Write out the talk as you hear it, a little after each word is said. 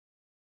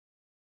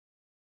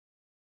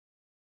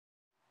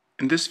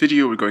In this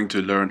video we're going to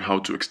learn how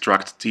to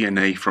extract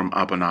DNA from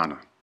a banana.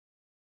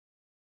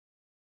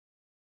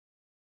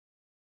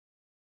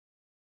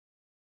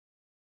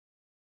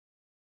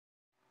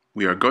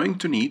 We are going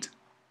to need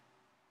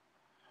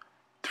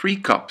 3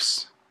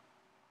 cups,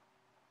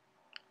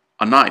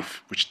 a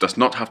knife, which does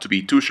not have to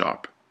be too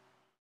sharp,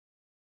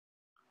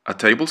 a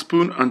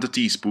tablespoon and a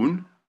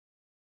teaspoon,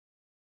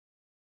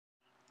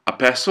 a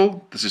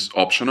pestle, this is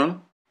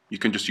optional, you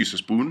can just use a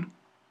spoon,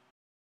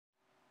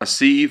 a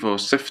sieve or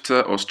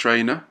sifter or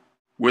strainer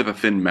with a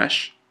thin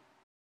mesh.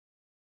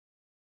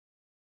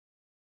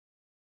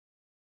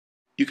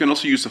 You can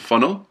also use a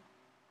funnel,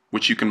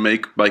 which you can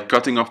make by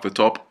cutting off the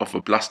top of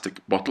a plastic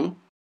bottle.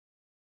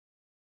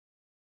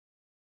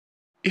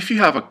 If you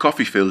have a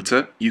coffee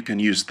filter, you can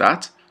use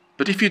that,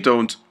 but if you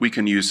don't, we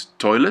can use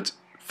toilet,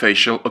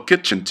 facial or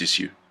kitchen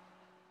tissue.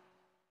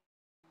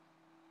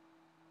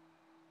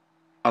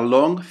 A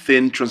long,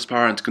 thin,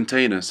 transparent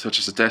container, such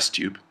as a test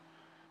tube.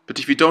 But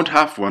if you don't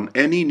have one,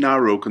 any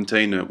narrow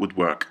container would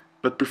work,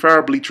 but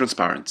preferably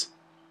transparent.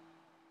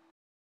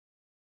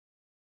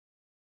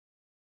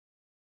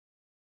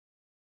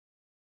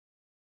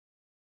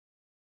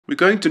 We're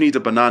going to need a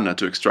banana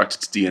to extract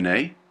its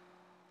DNA.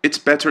 It's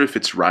better if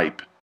it's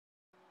ripe.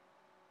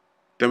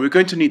 Then we're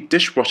going to need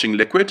dishwashing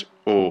liquid,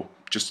 or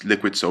just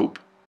liquid soap.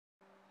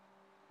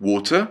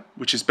 Water,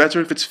 which is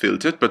better if it's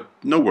filtered, but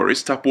no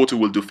worries, tap water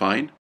will do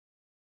fine.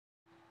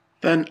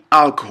 Then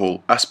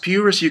alcohol, as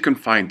pure as you can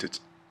find it.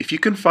 If you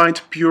can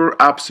find pure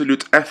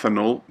absolute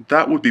ethanol,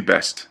 that would be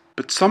best.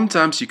 But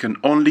sometimes you can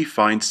only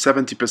find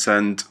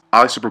 70%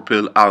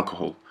 isopropyl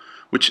alcohol,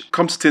 which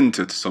comes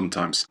tinted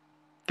sometimes.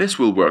 This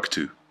will work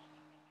too.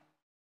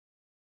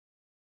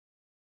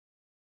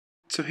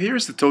 So here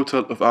is the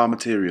total of our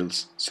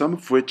materials, some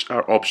of which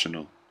are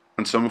optional,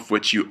 and some of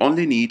which you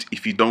only need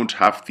if you don't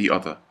have the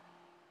other.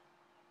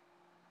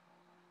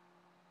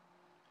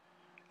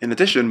 In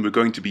addition, we're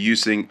going to be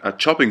using a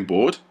chopping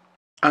board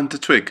and a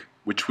twig,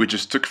 which we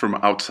just took from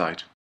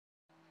outside.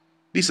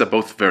 These are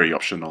both very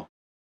optional.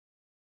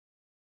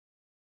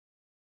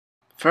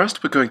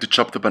 First, we're going to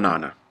chop the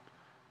banana.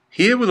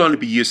 Here we'll only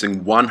be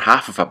using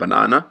 1/2 of a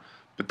banana,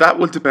 but that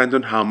will depend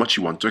on how much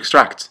you want to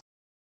extract.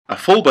 A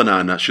full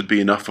banana should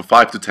be enough for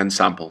 5 to 10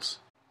 samples.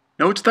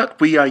 Note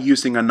that we are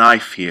using a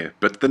knife here,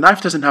 but the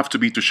knife doesn't have to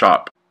be too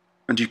sharp,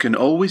 and you can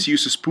always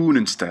use a spoon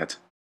instead.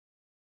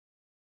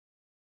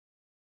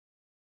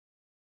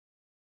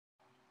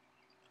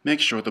 Make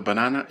sure the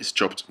banana is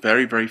chopped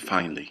very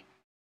finely.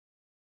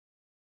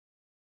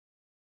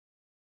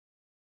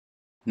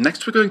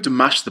 Next we're going to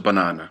mash the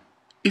banana.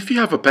 If you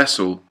have a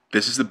pestle,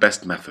 this is the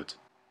best method.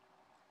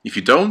 If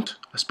you don't,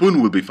 a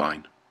spoon will be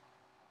fine.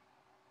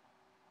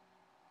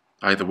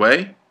 Either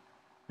way,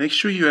 make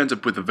sure you end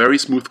up with a very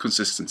smooth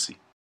consistency.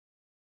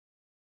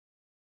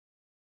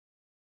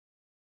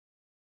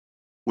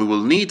 We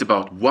will need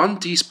about 1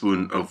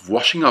 teaspoon of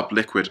washing up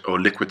liquid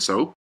or liquid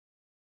soap,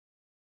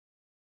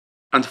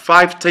 and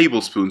 5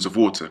 tablespoons of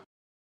water.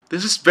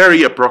 This is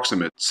very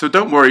approximate, so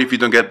don't worry if you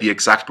don't get the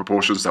exact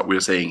proportions that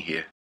we're saying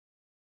here.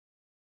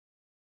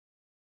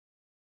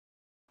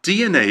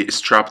 DNA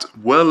is trapped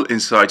well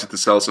inside the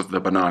cells of the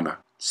banana,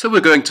 so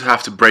we're going to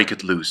have to break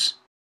it loose.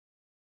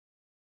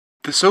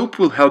 The soap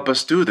will help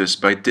us do this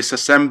by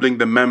disassembling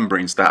the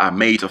membranes that are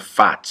made of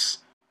fats.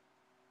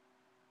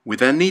 We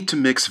then need to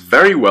mix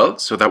very well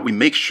so that we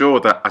make sure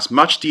that as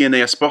much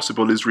DNA as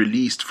possible is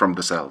released from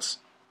the cells.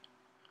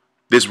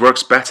 This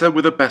works better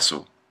with a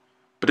pestle,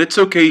 but it's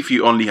okay if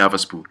you only have a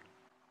spoon.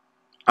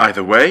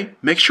 Either way,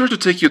 make sure to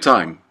take your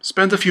time,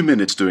 spend a few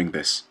minutes doing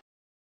this.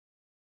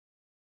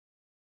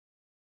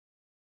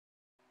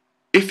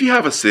 If you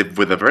have a sieve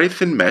with a very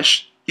thin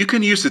mesh, you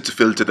can use it to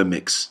filter the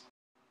mix.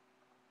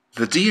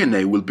 The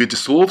DNA will be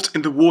dissolved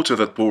in the water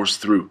that pours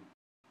through,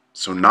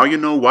 so now you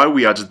know why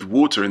we added the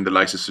water in the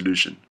lysis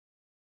solution.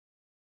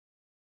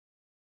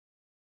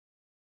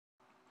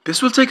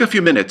 This will take a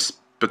few minutes,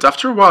 but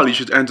after a while you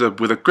should end up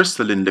with a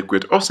crystalline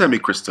liquid or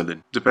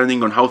semi-crystalline,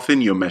 depending on how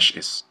thin your mesh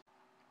is.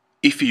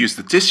 If you use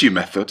the tissue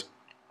method,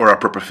 or a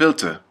proper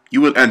filter,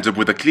 you will end up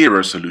with a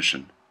clearer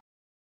solution.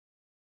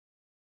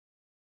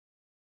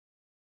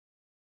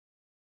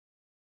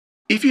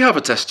 If you have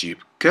a test tube,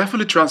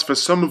 carefully transfer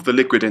some of the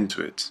liquid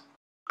into it.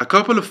 A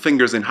couple of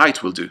fingers in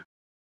height will do.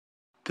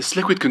 This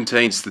liquid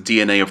contains the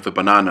DNA of the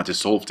banana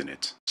dissolved in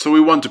it, so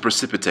we want to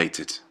precipitate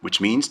it,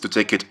 which means to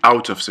take it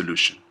out of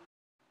solution.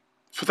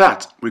 For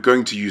that, we're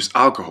going to use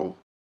alcohol.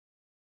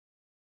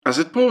 As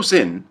it pours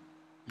in,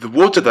 the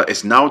water that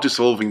is now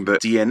dissolving the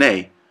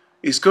DNA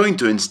is going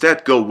to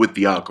instead go with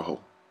the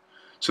alcohol.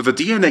 So the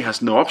DNA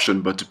has no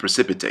option but to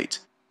precipitate.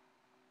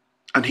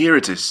 And here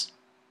it is.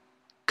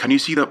 Can you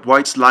see that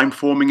white slime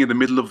forming in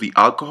the middle of the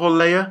alcohol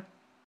layer?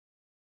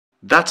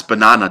 That's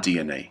banana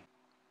DNA.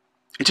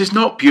 It is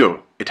not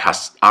pure. It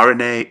has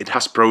RNA, it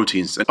has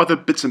proteins and other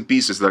bits and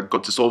pieces that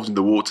got dissolved in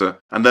the water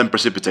and then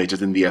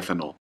precipitated in the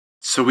ethanol.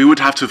 So we would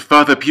have to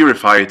further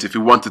purify it if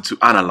we wanted to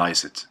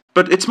analyze it.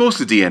 But it's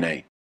mostly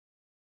DNA.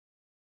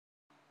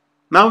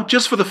 Now,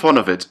 just for the fun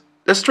of it,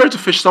 let's try to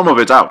fish some of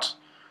it out.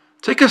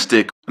 Take a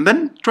stick and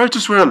then try to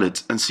swirl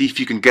it and see if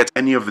you can get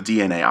any of the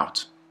DNA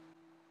out.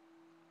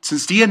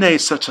 Since DNA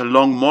is such a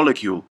long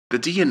molecule, the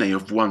DNA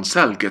of one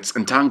cell gets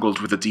entangled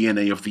with the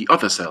DNA of the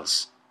other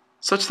cells,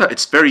 such that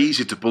it's very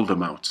easy to pull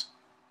them out.